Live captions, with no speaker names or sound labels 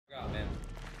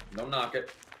Don't knock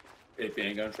it if you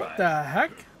ain't gonna try What the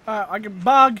heck? I can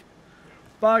bug.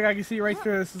 I can see right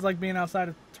through. This is like being outside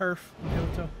of turf.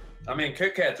 I mean,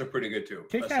 Kit Kats are pretty good too.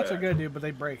 Kit Kats are good, dude, but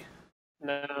they break.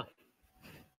 No.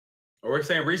 Are we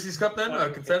saying Reese's Cup then?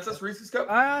 Consensus Reese's Cup?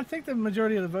 I think the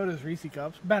majority of the vote is Reese's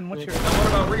Cups. Ben, what's your? What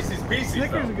about Reese's Pieces?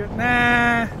 Snickers are good.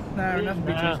 Nah, nothing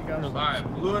beats Reese's Cups. All right,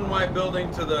 blue and white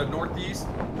building to the northeast,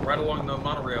 right along the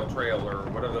monorail trail or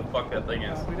whatever the fuck that thing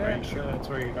is. Are you sure that's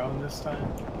where you're going this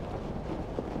time?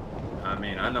 I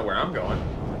mean, I know where I'm going.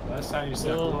 Last time you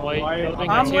said Blue and white building.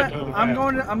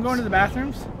 I'm going to the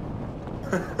bathrooms.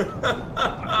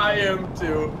 I am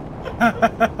too.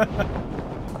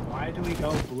 Why do we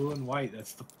go blue and white?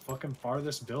 That's the fucking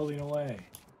farthest building away.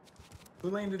 Who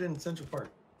landed in Central Park?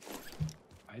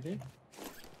 I did.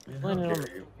 Man, how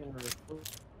dare you?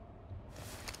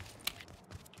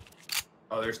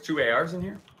 Oh, there's 2 ARs in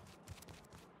here?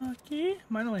 Okay.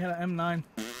 Mine only had an M9.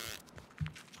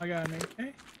 I got an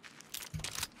AK.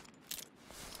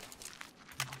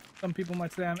 Some people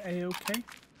might say I'm A-OK.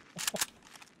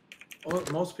 Well,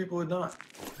 most people would not.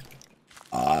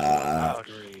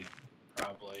 Agreed.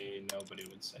 Probably nobody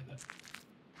would say that.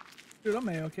 Dude, I'm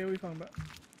A-OK. What are you talking about?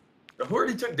 Who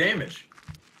already took damage?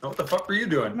 Oh, what the fuck were you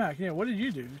doing? Mac, yeah, what did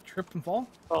you do? Tripped and fall?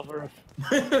 Off the roof.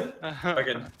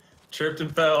 Fucking tripped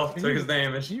and fell, took his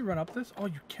damage. Can you run up this? Oh,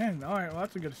 you can. Alright, well,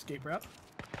 that's a good escape route.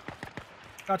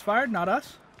 Shots fired, not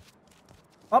us.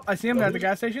 Oh, I see him at the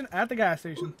gas station. At the gas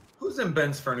station. Who's in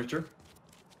Ben's furniture?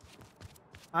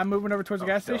 I'm moving over towards the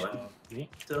gas station.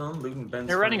 Still looting Ben's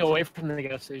They're running furniture. away from the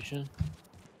gas station.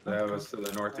 That was to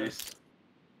the northeast.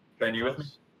 Ben, you with me?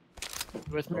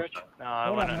 You with me, Rich? No, I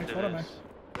Hold went on, into Max, hold on, this Max.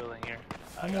 building here.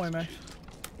 I'm away, Max.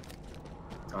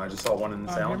 Oh, I just saw one in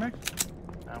the Here, alley. Max.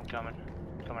 I'm coming.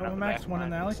 Coming Hold up on, the Max. back One in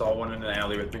the alley. Saw one in the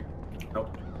alley with me.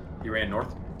 Nope. He ran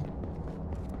north.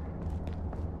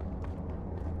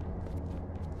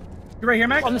 You right here,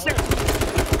 Max? On the stairs.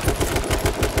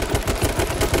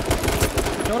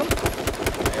 Killed him?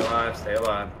 Stay alive, stay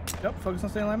alive. Yep, focus on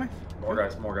staying alive, Max. More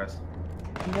guys, more guys.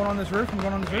 I'm going on this roof.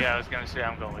 Yeah, I was gonna say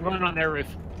I'm going with Running you. on their roof.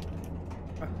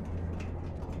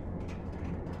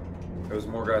 There was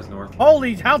more guys north.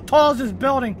 Holy, how tall is this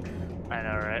building? I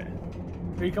know, right?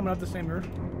 Are you coming up the same roof?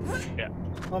 Yeah.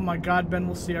 Oh my god, Ben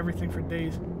will see everything for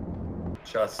days.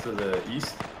 Shots to the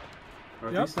east.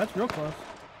 Yep, Northeast. that's real close.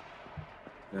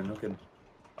 Yeah, no kidding.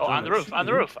 Oh, on the roof, on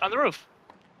the roof, on the roof.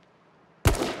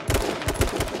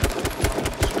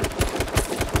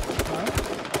 Alright.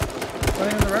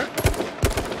 Running on the road.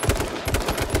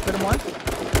 Hit him once.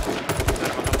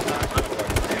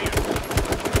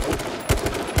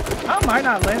 How am I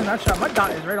not landing that shot? My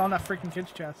dot is right on that freaking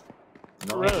kid's chest.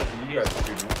 No, Really? you guys are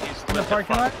shooting. He's In the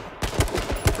parking lot?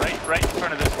 Right in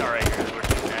front of this car right here that we're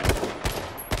shooting at.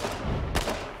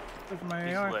 Look at my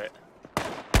He's AR. lit.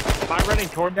 Am I running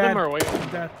toward them or away from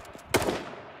He's them? dead.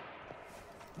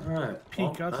 Alright.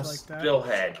 Peek us I like that. still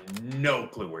had no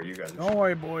clue where you guys were. Don't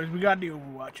worry, boys. We got the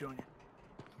Overwatch on you.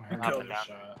 Hopping down.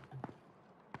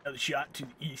 Another shot to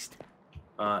the east.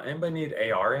 Anybody need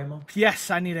AR ammo? Yes,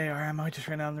 I need AR ammo. I just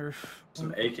ran down the roof.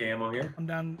 Some AK ammo here. I'm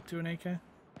down to an AK.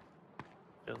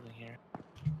 Building here.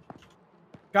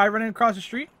 Guy running across the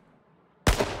street.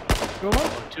 Go on.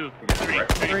 Oh, 2, 3,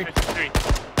 Right. 3, 3.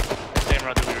 Same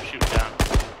road that we were shooting down.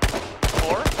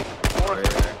 4? 4?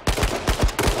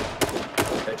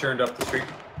 They turned up the street.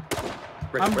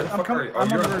 Rich, I'm where the fuck are coming. you? Oh, I'm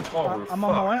you're on on the the roof. tall roof. I'm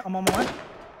on my way. I'm on my way.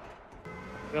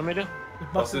 You want me to? Just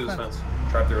Bust bust through the this fence.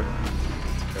 fence. Drive through it.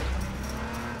 Okay.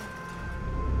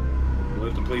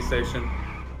 Loot the police station.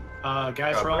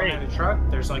 Guys Oh, rolling great. in a truck.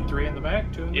 There's like 3 in the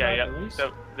back, 2 in the Yeah, back yeah. at least.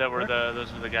 That were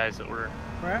those were the guys that were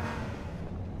Right?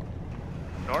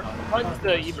 north. What's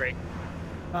the E-brake?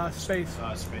 Space.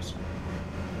 Space.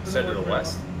 Said to the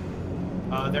west.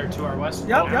 They're to our west.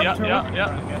 Yep, Oh, yep. yeah, to our yeah, left.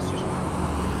 yeah. Gas station.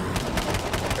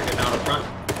 They're getting out in front.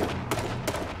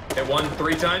 Hit one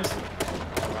 3 times.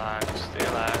 Come on, stay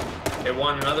alive. Hit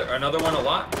one another one a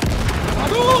lot.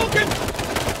 Oh, okay. Hit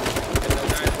that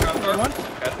guy at the cop car. One.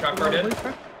 Got the cop car dead.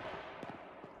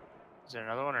 Is there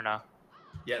another one or no?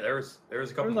 Yeah, there was a There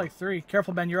couple. was like 3.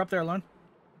 Careful, Ben. You're up there alone.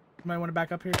 You might want to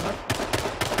back up here.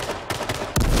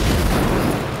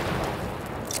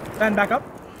 Ben, back up.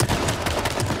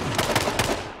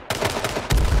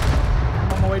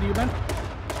 I'm on my way to you, Ben.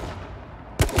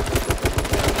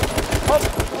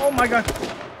 Oh my god.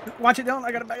 Watch it down.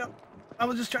 I gotta back up. I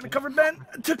was just trying to cover Ben.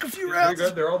 It took a few Very rounds.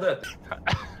 good. They're all dead.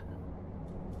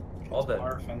 All dead.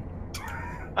 Barfing.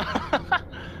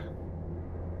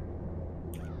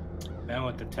 Then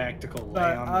with the tactical lay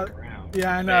on the ground.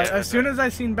 Yeah, I know. Yeah, As soon as I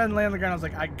seen Ben lay on the ground, I was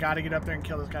like, I gotta get up there and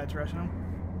kill this guy that's rushing him.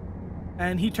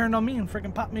 And he turned on me and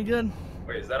freaking popped me good.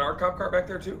 Wait, is that our cop car back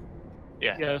there too?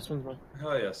 Yeah. Yeah, this one's mine.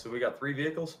 Hell yeah, so we got 3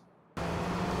 vehicles?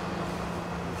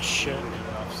 Shit. Get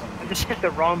off I something. just hit the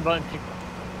wrong button.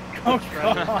 Oh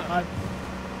god.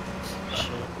 Shit.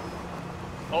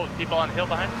 Oh, people on the hill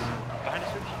behind us. Behind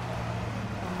us, Rich.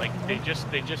 Like they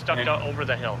just ducked out over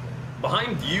the hill.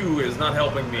 Behind you is not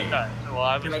helping me. So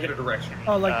I was Can I get a direction?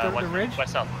 Oh, like the west, ridge?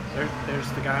 west south. There's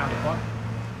the guy on the clock.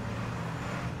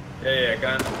 Yeah,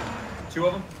 gun. 2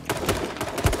 of them.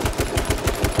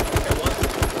 Got 1.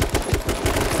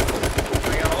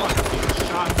 I got all.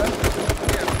 Shot them.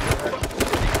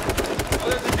 Oh,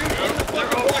 there's a dude in the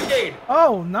fucking blockade.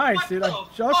 Oh, nice, What dude. the I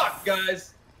just fuck,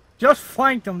 guys? just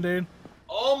flanked him, dude.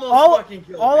 Almost fucking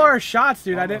killed All me. our shots,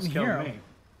 dude. I Almost didn't killed hear me. him.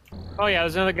 Oh yeah,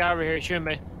 there's another guy over here shooting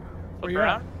me. Where Look you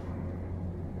around.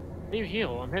 You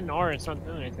heal. I'm hitting R and it's not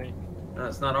doing anything. No,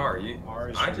 it's not R. R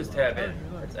is I just reload. tab in.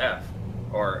 It's F.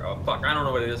 Or, oh, fuck, I don't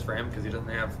know what it is for him because he doesn't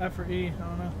have. F or E, I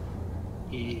don't know.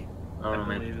 E. I don't know,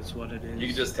 man. believe is what it is. You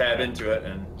can just tab into it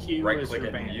and Q right is click your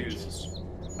it and use.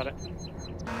 bandages. Got it.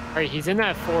 Alright, he's in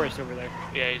that forest over there.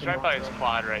 Yeah, he's right by his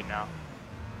quad right now.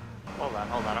 Hold on.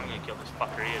 I'm gonna kill this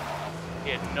fucker. He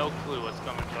had no clue what's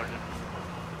coming towards him.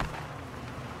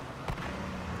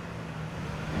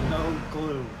 No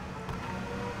glue.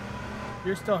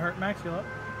 You're still hurt, Max. You up?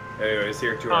 Hey, he's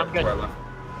here to Oh, our I'm good. left.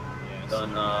 Yes. Done,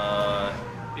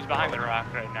 He's behind the rock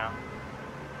right now.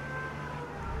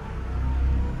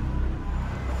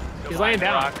 Still He's behind laying the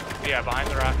down. rock. Yeah, behind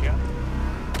the rock. Yeah.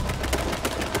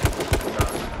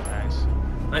 Nice.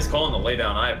 nice call on the lay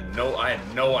down. I had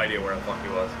no idea where the fuck he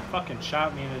was. Fucking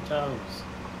shot me in the toes.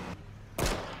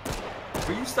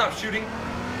 Will you stop shooting?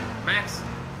 Max?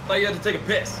 I thought you had to take a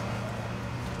piss.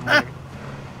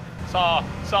 Saw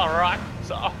a rock.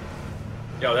 Saw.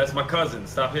 Yo, that's my cousin.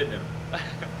 Stop hitting him.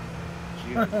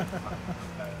 You fucking out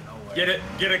of nowhere. Get it,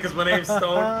 because my name's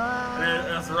Stone. And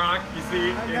that's Rock. You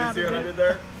see? I You got see it, what I dude. did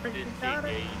there? Freaking got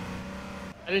it.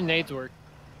 I didn't nades work.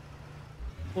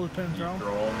 Pull the pin, throw him.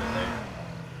 Throw him in there.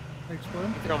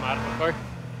 Explode. Throw him out of the car.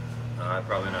 I'd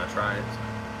probably not try it.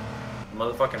 The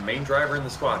motherfucking main driver in the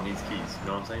squad needs keys. You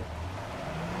know what I'm saying?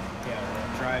 Yeah,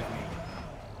 well, drive me.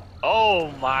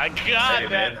 Oh my god, Hey,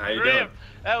 man, that how you grip. doing?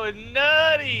 That was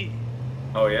nutty.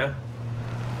 Oh, yeah?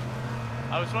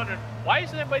 I was wondering, why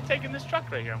isn't everybody taking this truck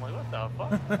right here? I'm like, what the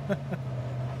fuck?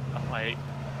 I'm like,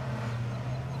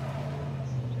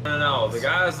 No, the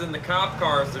guys in the cop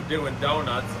cars are doing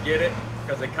donuts. Get it?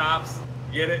 Because the cops.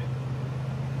 Get it?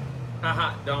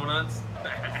 Haha, donuts.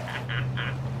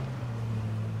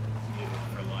 You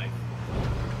for life.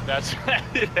 that's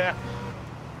yeah.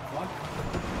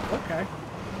 Okay.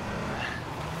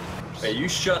 Hey, you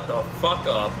shut the fuck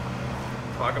up.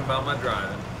 Talking about my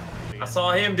driving. I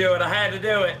saw him do it. I had to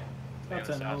do it. About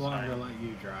to no longer let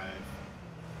you drive.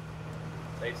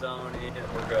 Safe zone. Yeah,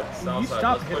 we're good. You South side.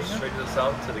 stop Let's push hitting straight to the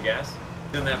south to the gas.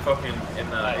 In that fucking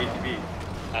ATV.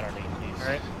 I don't need these.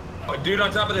 Alright. Oh, dude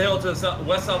on top of the hill to the south,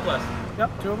 west southwest. Yep,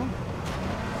 2 of them.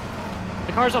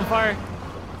 The car's on fire.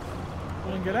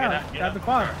 Well, then get Get out. out, get Grab out. the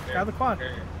quad. Here, Grab the quad.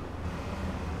 here.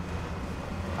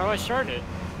 How do I start it?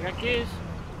 I got keys.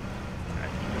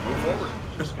 Move forward.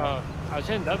 Oh, I was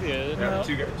hitting W. Yeah,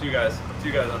 two guys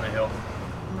on the hill.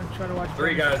 I'm gonna try to watch.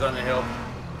 3 guys on the hill.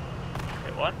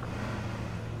 Hit one.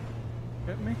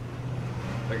 Hit me.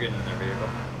 They're getting in their vehicle.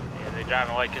 Yeah, they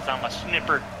driving away because I'm a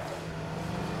snipper.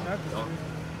 That's No.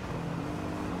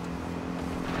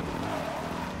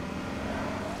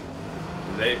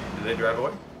 Did they drive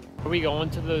away? Are we going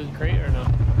to the crate or no?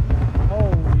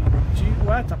 Holy gee,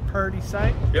 well, that's a purdy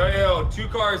sight. Yo, 2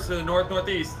 cars to the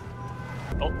northeast.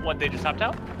 Oh, what? They just hopped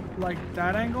out? Like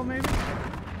that angle, maybe?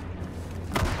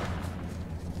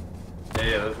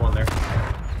 Yeah, there's one there.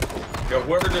 Yo,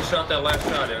 whoever just shot that last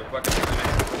shot, fucking.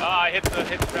 Oh, I hit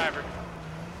the driver.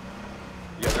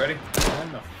 You guys ready? Oh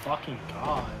my fucking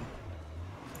god.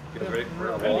 You guys ready?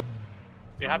 Yeah, Roll.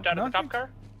 You hopped out of the cop car?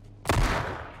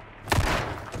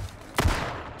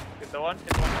 Hit the one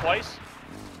twice.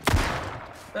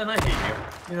 Ben, I hate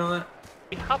you. You know that?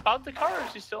 Did he hop out the car or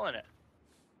is he still in it?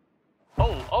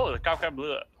 Oh, the cop car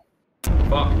blew up.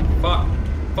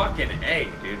 Fucking A,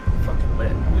 dude. Fucking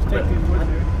lit. Just take these woods,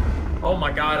 dude. Oh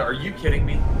my god, are you kidding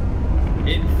me?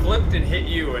 It flipped and hit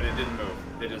you and it didn't move.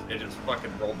 It just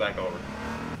fucking rolled back over.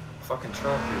 Fucking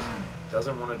truck just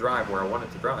doesn't want to drive where I want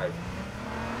it to drive.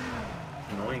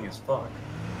 Annoying as fuck.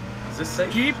 Is this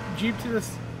safe? Jeep to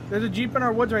this. There's a Jeep in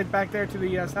our woods right back there to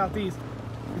the southeast.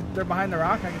 They're behind the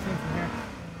rock. I can see them from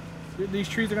here. These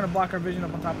trees are gonna block our vision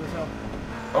up on top of this hill.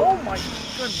 Oh my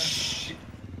goodness. Shit.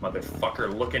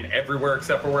 Motherfucker looking everywhere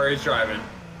except for where he's driving.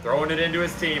 Throwing it into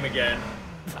his team again.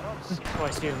 I don't see. Oh, I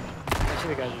see him. I see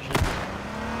the guys are shooting.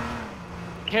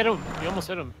 Hit him. You almost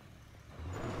hit him.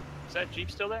 Is that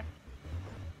Jeep still there?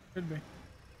 Could be.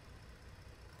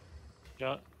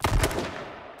 Yeah.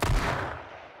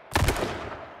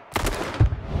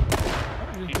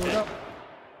 You just blew it up.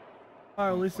 Oh,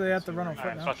 at least they have to run on foot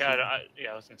Alright, now. fuck out.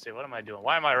 Yeah, I was gonna say, what am I doing?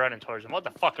 Why am I running towards him? What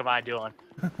the fuck am I doing?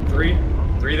 Three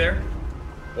there.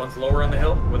 One's lower on the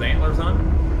hill with antlers on.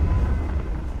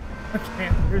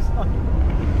 Antlers on.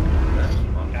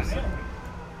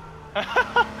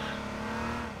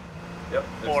 Yep.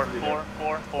 Four there's 3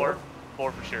 there.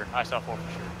 for sure. I saw 4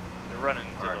 for sure. They're running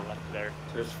to Alright. the left there.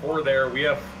 There's 4 there. We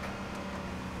have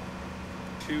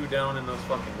 2 down in those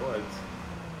fucking woods.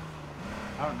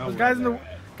 I don't know. Those where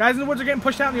guys in the woods are getting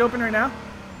pushed out in the open right now.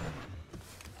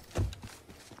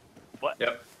 What?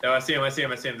 Yep. No, I see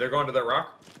him. They're going to that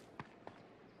rock.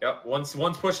 Yep.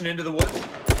 One's pushing into the woods.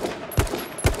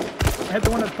 I hit the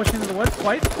one that's pushing into the woods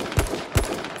twice.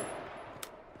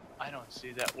 I don't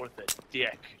see that worth a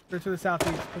dick. They're to the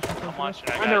southeast. Pushing I'm towards watching.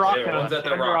 I On the got rock, it. man. One's at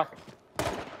the On the rock.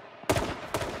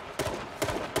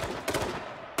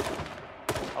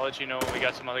 I'll let you know when we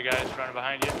got some other guys running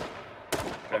behind you.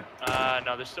 Okay.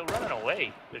 No, they're still running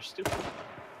away. They're stupid.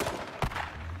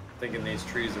 Thinking these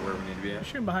trees are where we need to be You're at.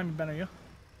 shooting behind me, Ben, are you?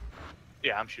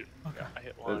 Yeah, I'm shooting. Okay. I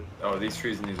hit one. Oh, these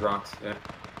trees and these rocks. Yeah.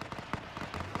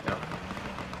 Yeah.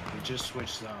 We just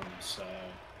switched zones, so.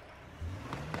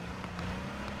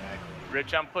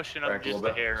 Rich, I'm pushing up Back a just little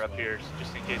a bit. hair up here,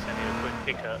 just in case I need a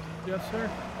quick pickup. Yes, sir.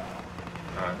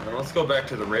 Alright, then let's go back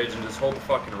to the ridge and just hold the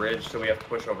fucking ridge till we have to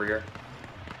push over here.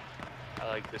 I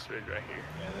like this ridge right here.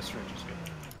 Yeah, this ridge is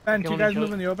good. Ben, You 2 only guys killed-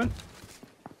 move in the open.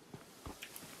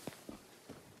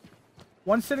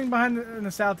 One's sitting behind in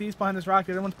the southeast behind this rock.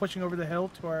 The other one's pushing over the hill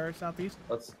to our southeast.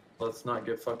 Let's not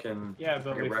get fucking Yeah,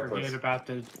 but get we reckless. forget about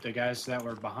the guys that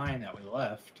were behind that we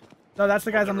left. No, that's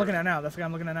the guys I'm Whatever. looking at now. That's the guy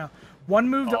I'm looking at now. One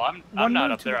moved. Oh, I'm one not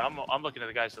moved up to there. the- I'm looking at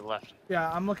the guys to the left. Yeah,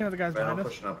 I'm looking at the guys Man, behind I'm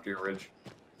us. pushing up to your ridge.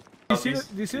 Do you see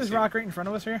Southeast. this rock right in front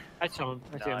of us here? I saw him.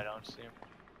 I No, see I him. don't see him.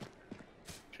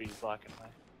 Trees blocking my.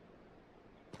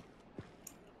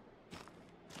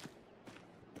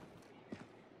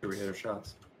 Here we hit our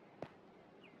shots.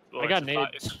 Well, I got it's a fi-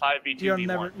 nades. It's a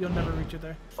 5v2v1. You'll never reach it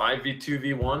there. 5v2v1.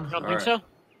 You don't think Alright. so?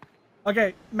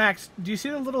 Okay, Max, do you see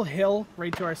the little hill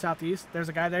right to our southeast? There's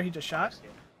a guy there. He just shot.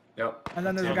 Yep. And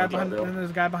then there's Yeah, a guy that's behind. uphill. And there's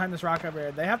a guy behind this rock over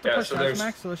here. They have to Yeah, push so us, there's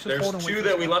Max. So let's just there's hold and wait. 2 for that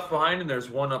this we guy. left behind, and there's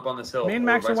 1 up on this hill. Me and or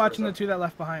Max are vice watching the versa. 2 that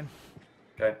left behind.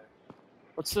 Okay.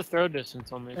 What's the throw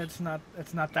distance on these? It's not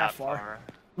that Not far.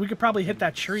 We could probably hit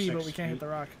that tree, but 6 we can't hit feet. the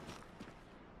rock.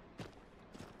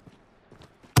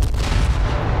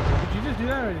 Did you just do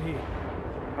that, or did he?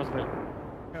 How's it?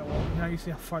 Yeah, well, now you see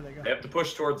how far they go. They have to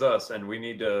push towards us, and we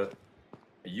need to.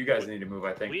 You guys need to move,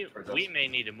 I think. We towards us. may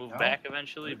need to move No. back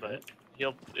eventually, but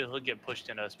he'll get pushed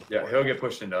into us before. Yeah, he'll get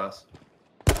pushed into us.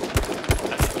 I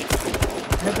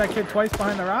hit that kid twice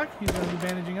behind the rock. He's gonna be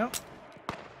bandaging up.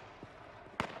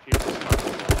 You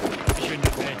shouldn't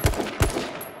have been.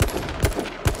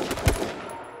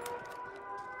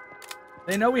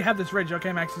 They know we have this ridge.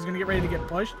 Okay, Max, he's gonna get ready to get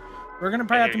pushed. We're gonna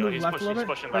probably Yeah, have to here you go. move He's left pushing- a little he's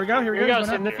bit. pushing Here we left. go. Here we Here go. we He's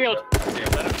go. going In the up. field.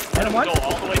 Let him him once. go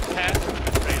all the way past.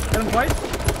 Hit him twice.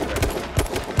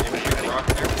 Yeah, rock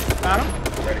in there. Got him.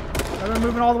 Ready. Another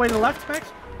moving all the way to the left, Max.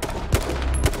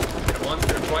 Hit him once,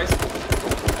 hit him twice.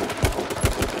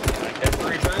 Hit him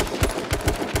 3 times.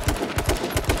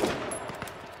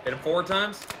 Hit him 4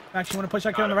 times. Max, you want to push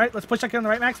that kid on the right? Let's push that kid on the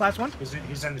right, Max. Last one. He's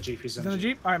in the Jeep. He's He's in the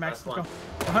Jeep. All right, Max, Last let's go.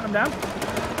 one. We'll hunt him down.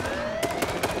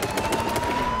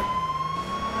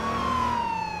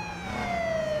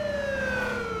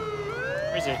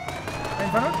 Where is he? Right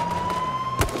in front of him.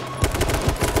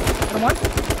 Hit him once.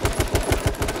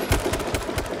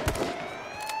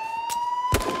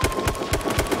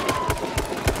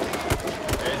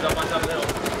 Yeah, he's up on top of the hill.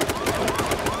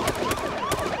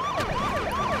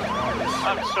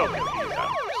 I'm so confused.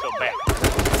 I'm so bad.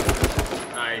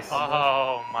 Nice.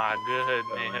 Oh my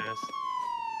goodness.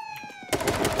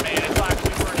 Man, it's like we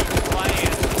weren't even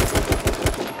playing.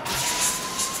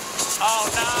 Oh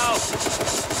no!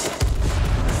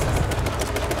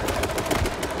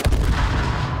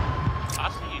 I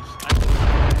see you.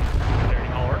 Dirty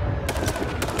whore.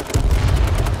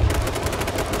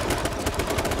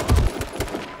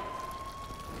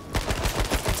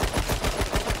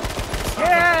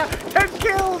 Yeah! 10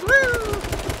 kills! Woo!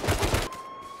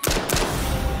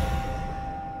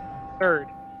 Third.